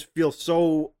 It would just feel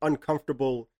so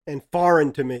uncomfortable and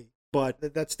foreign to me.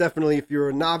 But that's definitely, if you're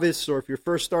a novice or if you're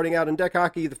first starting out in deck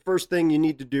hockey, the first thing you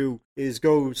need to do is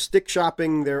go stick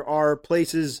shopping. There are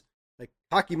places like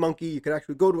Hockey Monkey. You could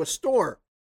actually go to a store,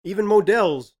 even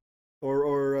Modell's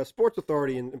or Sports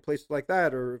Authority and places like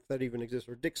that, or if that even exists,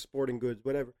 or Dick's Sporting Goods,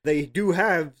 whatever. They do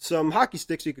have some hockey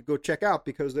sticks you could go check out,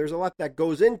 because there's a lot that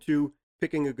goes into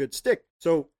picking a good stick.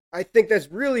 So I think that's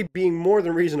really being more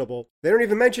than reasonable. They don't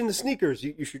even mention the sneakers.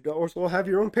 You should also have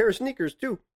your own pair of sneakers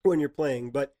too when you're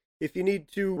playing. But if you need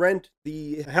to rent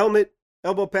the helmet,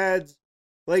 elbow pads,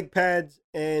 leg pads,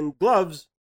 and gloves,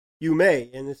 you may.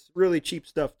 And it's really cheap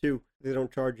stuff too. They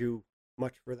don't charge you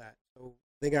much for that. So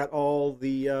they got all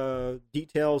the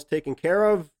details taken care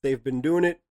of. They've been doing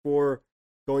it for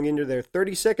going into their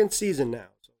 32nd season now.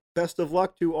 So best of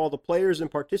luck to all the players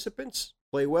and participants.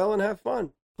 Play well and have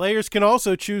fun. Players can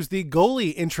also choose the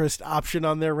goalie interest option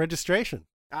on their registration.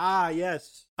 Ah,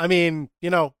 yes. I mean,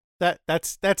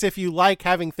 that's if you like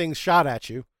having things shot at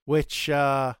you, which,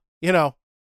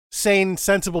 sane,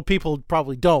 sensible people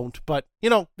probably don't. But,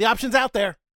 the option's out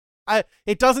there.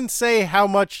 It doesn't say how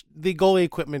much the goalie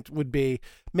equipment would be.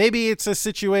 Maybe it's a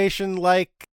situation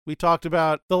like we talked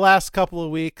about the last couple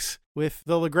of weeks with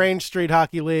the LaGrange Street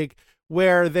Hockey League,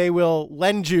 where they will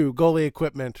lend you goalie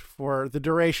equipment for the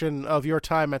duration of your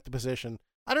time at the position.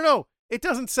 I don't know. It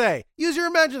doesn't say. Use your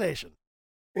imagination.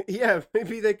 Yeah,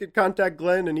 maybe they could contact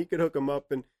Glenn and he could hook them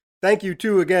up. And thank you,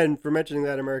 too, again, for mentioning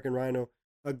that, American Rhino.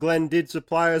 Glenn did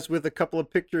supply us with a couple of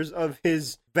pictures of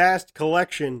his vast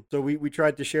collection. So we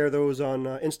tried to share those on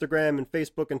Instagram and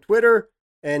Facebook and Twitter.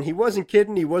 And he wasn't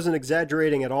kidding. He wasn't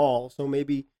exaggerating at all. So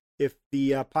maybe if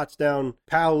the Potsdam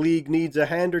PAL League needs a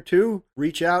hand or two,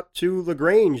 reach out to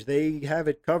LaGrange. They have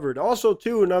it covered. Also,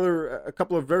 too, a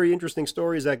couple of very interesting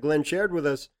stories that Glenn shared with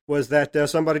us was that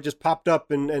somebody just popped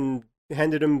up and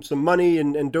handed him some money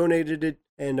and donated it,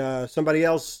 and somebody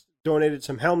else donated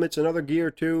some helmets and other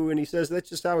gear too. And he says that's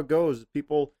just how it goes.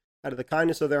 People, out of the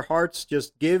kindness of their hearts,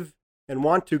 just give and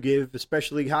want to give,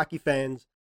 especially hockey fans,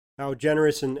 how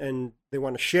generous and they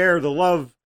want to share the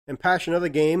love and passion of the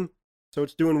game. So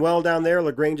it's doing well down there.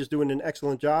 LaGrange is doing an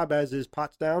excellent job, as is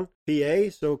Potsdam, PA.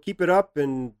 So keep it up,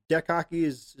 and deck hockey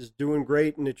is doing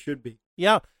great, and it should be.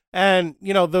 Yeah. And,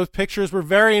 those pictures were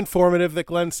very informative that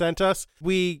Glenn sent us.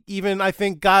 We even, I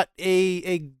think, got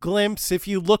a glimpse. If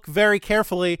you look very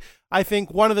carefully, I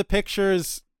think one of the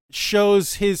pictures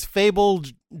shows his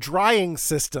fabled drying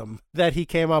system that he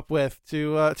came up with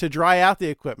to dry out the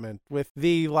equipment, with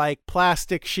the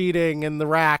plastic sheeting and the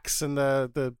racks and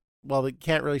well, you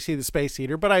can't really see the space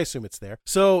heater, but I assume it's there.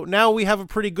 So now we have a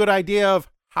pretty good idea of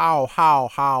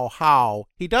how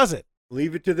he does it.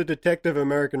 Leave it to the detective,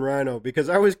 American Rhino, because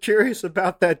I was curious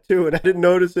about that too, and I didn't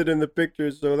notice it in the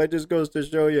pictures. So that just goes to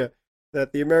show you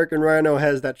that the American Rhino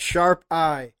has that sharp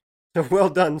eye. So well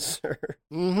done, sir.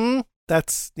 Mm-hmm.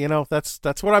 That's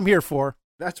what I'm here for.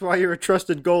 That's why you're a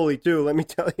trusted goalie too, let me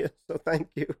tell you. So thank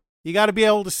you. You got to be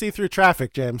able to see through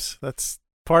traffic, James. That's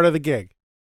part of the gig.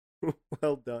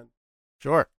 Well done.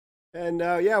 Sure. And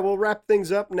we'll wrap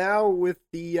things up now with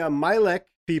the Milek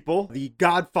people, the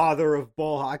godfather of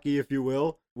ball hockey, if you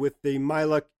will, with the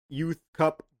Milek Youth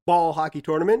Cup ball hockey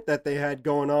tournament that they had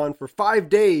going on for 5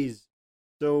 days.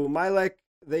 So Milek,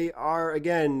 they are,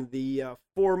 again, the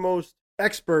foremost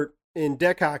expert in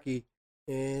deck hockey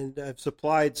and have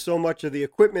supplied so much of the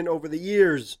equipment over the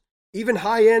years, even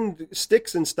high-end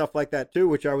sticks and stuff like that, too,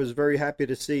 which I was very happy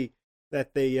to see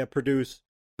that they produce.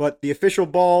 But the official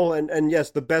ball, and yes,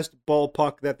 the best ball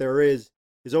puck that there is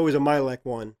always a Milek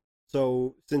one.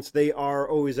 So since they are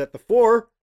always at the fore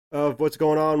of what's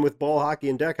going on with ball hockey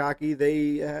and deck hockey,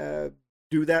 they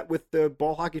do that with the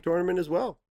ball hockey tournament as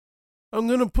well. I'm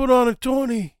going to put on a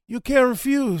tourney. You can't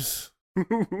refuse.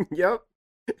 Yep.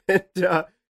 And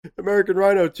American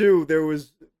Rhino, too,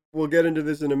 we'll get into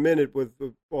this in a minute, with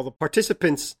all the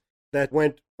participants that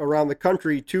went around the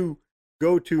country to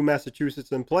go to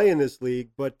Massachusetts and play in this league,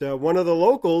 but one of the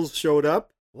locals showed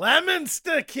up.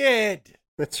 Lemonster Kid!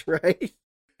 That's right.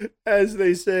 As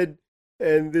they said,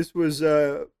 and this was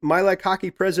Milek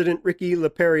hockey president Ricky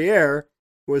LaPerriere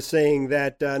was saying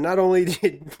that not only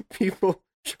did people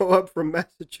show up from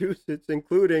Massachusetts,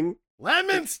 including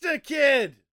Lemonster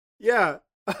Kid! Yeah,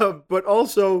 but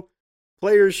also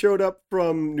players showed up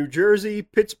from New Jersey,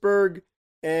 Pittsburgh,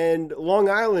 and Long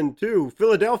Island, too,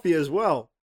 Philadelphia as well.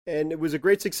 And it was a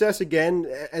great success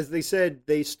again. As they said,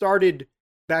 they started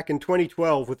back in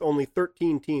 2012 with only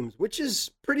 13 teams, which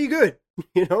is pretty good,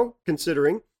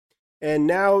 considering. And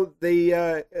now they,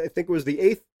 I think it was the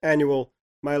 8th annual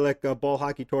Milek ball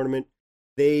hockey tournament.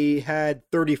 They had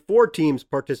 34 teams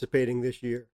participating this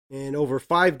year and over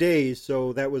 5 days.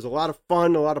 So that was a lot of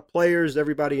fun, a lot of players.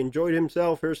 Everybody enjoyed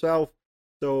herself.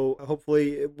 So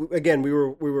hopefully, again, we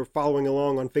were following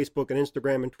along on Facebook and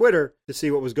Instagram and Twitter to see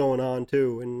what was going on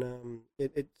too, and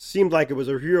it seemed like it was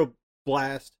a real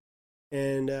blast.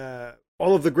 And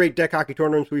all of the great deck hockey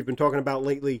tournaments we've been talking about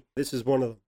lately, this is one of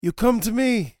them. You come to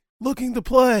me looking to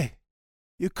play.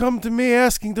 You come to me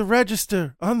asking to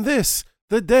register on this,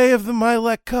 the day of the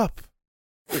Milek Cup.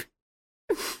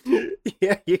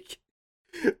 Yeah,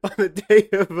 on the day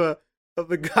of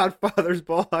the Godfather's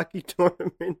ball hockey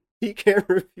tournament. He can't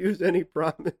refuse any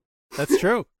promise. That's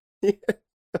true. Yeah.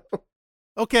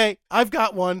 Okay, I've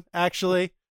got one,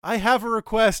 actually. I have a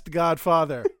request,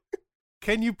 Godfather.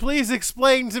 Can you please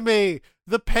explain to me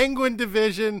the Penguin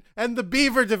division and the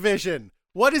Beaver division?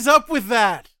 What is up with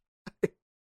that?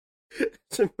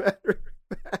 As a matter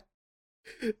of fact,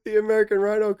 the American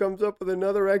Rhino comes up with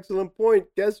another excellent point.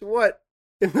 Guess what?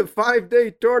 In the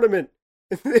 5-day tournament,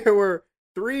 there were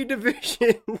 3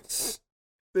 divisions.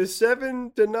 The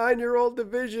 7 to 9-year-old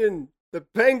division, the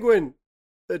Penguin,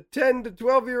 the 10 to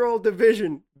 12-year-old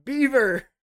division, Beaver,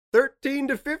 13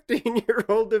 to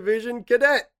 15-year-old division,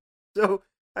 Cadet. So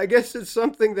I guess it's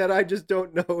something that I just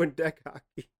don't know in deck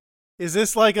hockey. Is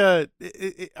this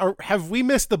have we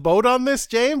missed the boat on this,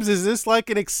 James? Is this like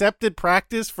an accepted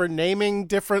practice for naming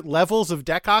different levels of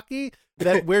deck hockey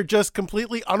that we're just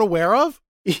completely unaware of?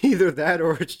 Either that,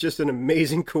 or it's just an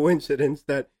amazing coincidence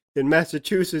that in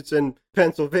Massachusetts and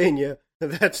Pennsylvania,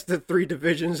 that's the 3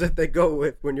 divisions that they go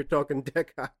with when you're talking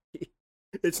deck hockey.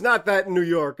 It's not that in New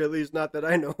York, at least not that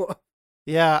I know of.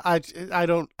 Yeah, I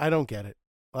don't get it.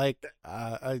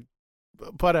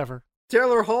 Whatever.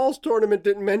 Taylor Hall's tournament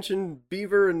didn't mention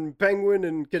Beaver and Penguin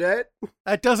and Cadet.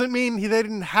 That doesn't mean they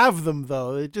didn't have them,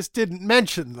 though. It just didn't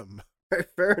mention them.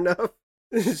 Fair enough.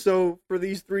 So for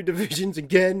these 3 divisions,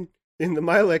 again, in the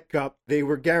Milek Cup, they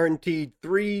were guaranteed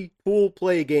 3 pool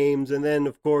play games, and then,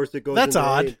 of course, it goes That's into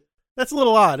odd. That's a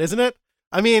little odd, isn't it?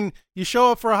 I mean, you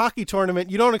show up for a hockey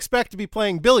tournament, you don't expect to be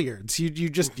playing billiards. You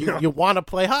just you want to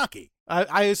play hockey.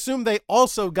 I assume they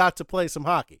also got to play some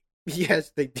hockey.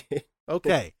 Yes, they did.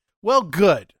 Okay. Well,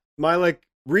 good. Milek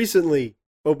recently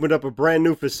opened up a brand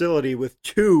new facility with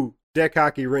 2 deck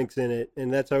hockey rinks in it,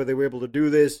 and that's how they were able to do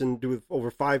this and do it over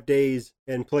 5 days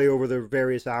and play over their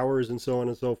various hours and so on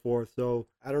and so forth. So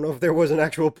I don't know if there was an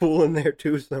actual pool in there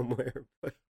too somewhere.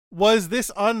 But was this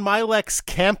on Milek's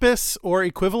campus or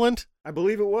equivalent? I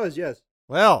believe it was, yes.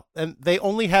 Well, and they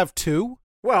only have 2?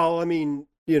 Well, I mean,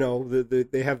 you know,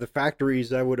 they have the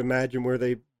factories, I would imagine, where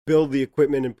they build the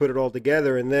equipment and put it all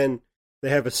together, and then they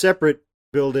have a separate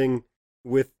building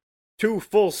with 2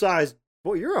 full-size.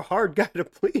 Boy, you're a hard guy to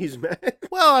please, man.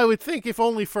 Well, I would think if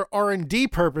only for R&D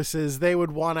purposes, they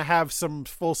would want to have some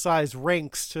full-size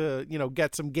rinks to,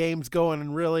 get some games going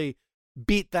and really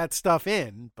beat that stuff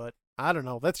in. But I don't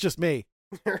know. That's just me.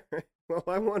 Well,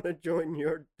 I want to join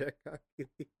your deck hockey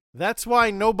league. That's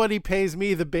why nobody pays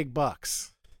me the big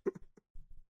bucks.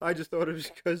 I just thought it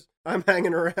was because I'm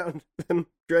hanging around them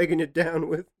dragging it down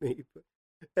with me. But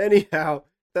anyhow,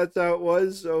 that's how it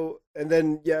was. So, and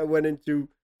then, I went into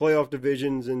playoff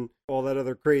divisions and all that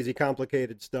other crazy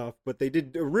complicated stuff, but they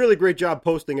did a really great job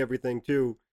posting everything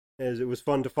too, as it was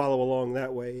fun to follow along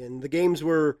that way. And the games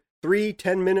were 3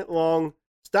 10-minute long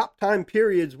stop time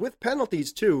periods with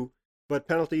penalties too, but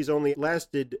penalties only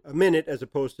lasted a minute as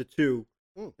opposed to 2.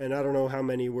 And I don't know how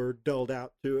many were dulled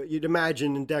out to it. You'd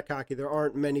imagine in deck hockey there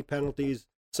aren't many penalties.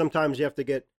 Sometimes you have to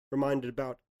get reminded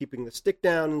about keeping the stick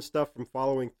down and stuff from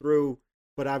following through,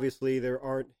 but obviously there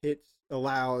aren't hits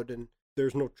allowed and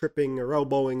there's no tripping or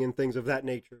elbowing and things of that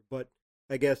nature. But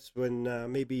I guess when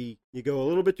maybe you go a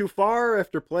little bit too far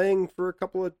after playing for a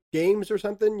couple of games or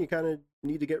something, you kind of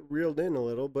need to get reeled in a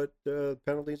little, but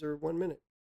penalties are 1 minute.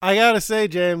 I gotta say,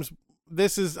 James,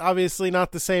 this is obviously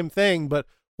not the same thing, but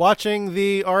watching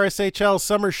the RSHL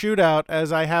summer shootout,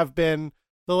 as I have been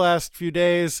the last few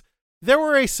days, there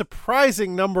were a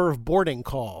surprising number of boarding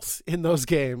calls in those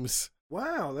games.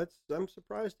 Wow, I'm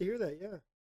surprised to hear that, yeah.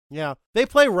 Yeah, they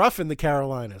play rough in the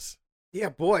Carolinas. Yeah,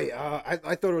 boy,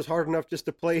 I thought it was hard enough just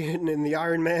to play in the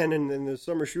Iron Man and in the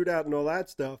summer shootout and all that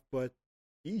stuff, but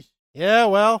geez. Yeah,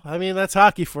 well, I mean, that's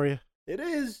hockey for you. It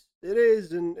is,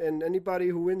 and anybody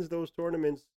who wins those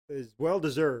tournaments is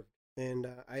well-deserved. And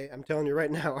I'm telling you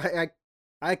right now,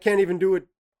 I can't even do it.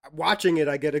 Watching it,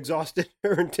 I get exhausted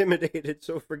or intimidated,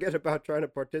 so forget about trying to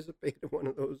participate in one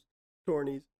of those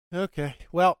tourneys. Okay,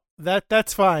 well,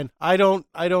 that's fine. I don't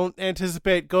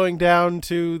anticipate going down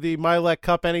to the Milek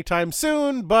Cup anytime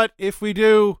soon, but if we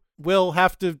do, we'll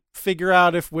have to figure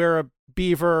out if we're a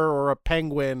beaver or a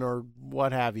penguin or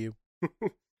what have you.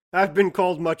 I've been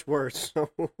called much worse, so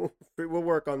we'll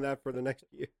work on that for the next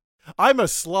year. I'm a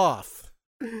sloth.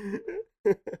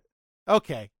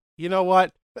 Okay, you know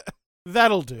what?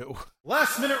 That'll do.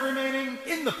 Last minute remaining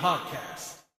in the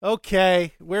podcast.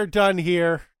 Okay, we're done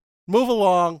here. Move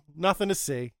along. Nothing to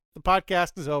see. The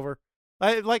podcast is over.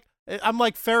 I'm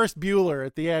like Ferris Bueller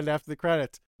at the end after the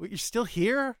credits. You're still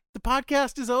here? The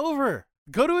podcast is over.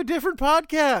 Go to a different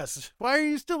podcast. Why are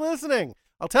you still listening?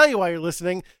 I'll tell you why you're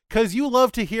listening. Because you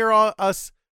love to hear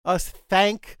us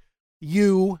thank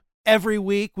you every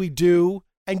week. We do.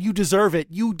 And you deserve it.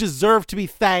 You deserve to be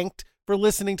thanked for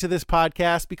listening to this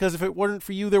podcast, because if it weren't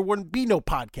for you, there wouldn't be no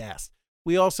podcast.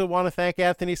 We also want to thank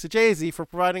Anthony Sajazi for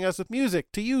providing us with music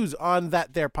to use on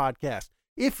that there podcast.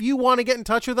 If you want to get in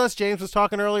touch with us, James was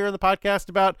talking earlier in the podcast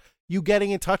about you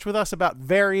getting in touch with us about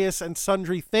various and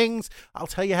sundry things. I'll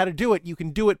tell you how to do it. You can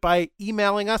do it by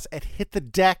emailing us at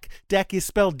hitthedeck. Deck is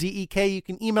spelled D-E-K. You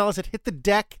can email us at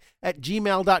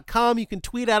hitthedeck@gmail.com. You can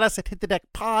tweet at us at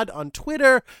hitthedeckpod on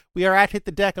Twitter. We are at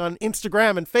hitthedeck on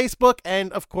Instagram and Facebook.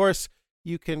 And, of course,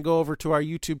 you can go over to our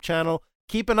YouTube channel.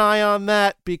 Keep an eye on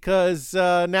that, because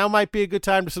now might be a good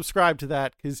time to subscribe to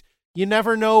that, because you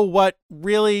never know what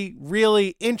really,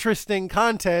 really interesting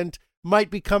content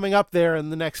might be coming up there in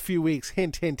the next few weeks.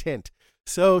 Hint, hint, hint.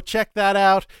 So check that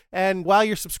out. And while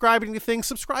you're subscribing to things,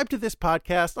 subscribe to this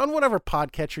podcast on whatever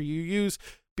podcatcher you use,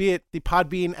 be it the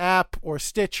Podbean app or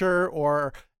Stitcher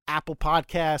or Apple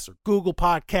Podcasts or Google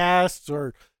Podcasts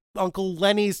or Uncle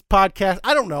Lenny's podcast.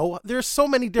 I don't know. There's so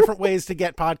many different ways to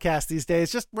get podcasts these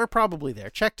days. Just, we're probably there.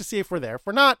 Check to see if we're there. If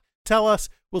we're not, tell us.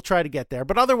 we'll try to get there.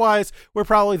 But otherwise, we're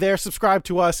probably there. Subscribe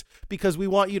to us because we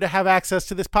want you to have access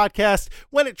to this podcast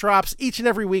when it drops each and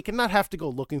every week and not have to go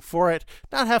looking for it,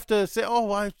 not have to say,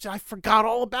 oh, I forgot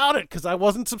all about it because I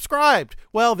wasn't subscribed.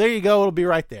 Well, there you go. It'll be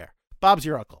right there. Bob's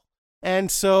your uncle.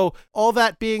 And so all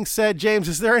that being said, James,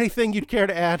 is there anything you'd care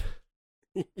to add?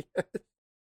 Yes.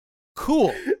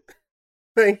 Cool.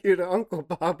 Thank you to Uncle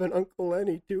Bob and Uncle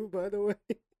Lenny, too, by the way.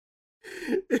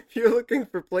 If you're looking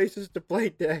for places to play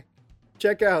deck,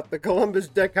 check out the Columbus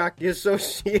Deck Hockey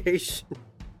Association,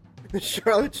 the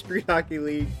Charlotte Street Hockey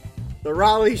League, the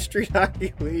Raleigh Street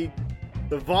Hockey League,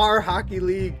 the VAR Hockey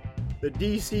League, the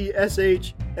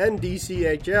DCSH and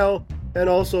DCHL, and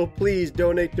also please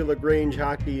donate to LaGrange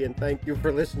Hockey, and thank you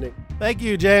for listening. Thank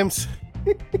you, James.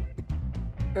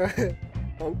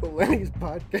 Uncle Lenny's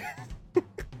podcast.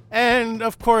 And,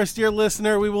 of course, dear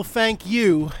listener, we will thank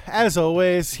you, as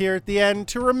always, here at the end,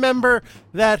 to remember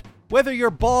that whether your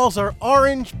balls are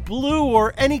orange, blue,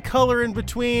 or any color in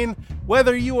between,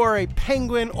 whether you are a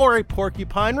penguin or a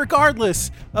porcupine,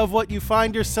 regardless of what you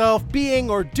find yourself being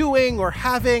or doing or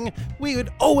having, we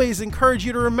would always encourage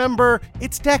you to remember,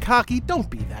 it's deck hockey, don't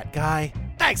be that guy.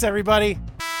 Thanks, everybody.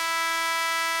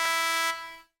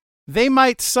 They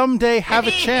might someday have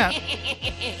a chance.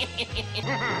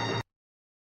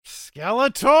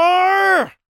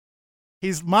 Skeletor!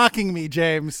 He's mocking me,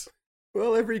 James.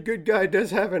 Well, every good guy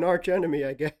does have an arch enemy,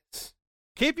 I guess.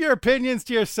 Keep your opinions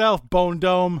to yourself, Bone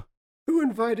Dome. Who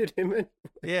invited him in?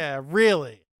 Yeah,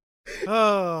 really.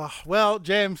 Oh, well,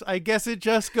 James, I guess it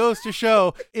just goes to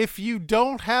show, if you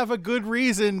don't have a good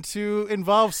reason to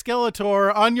involve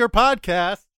Skeletor on your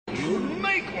podcast, you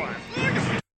make one.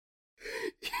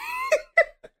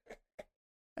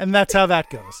 and that's how that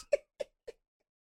goes.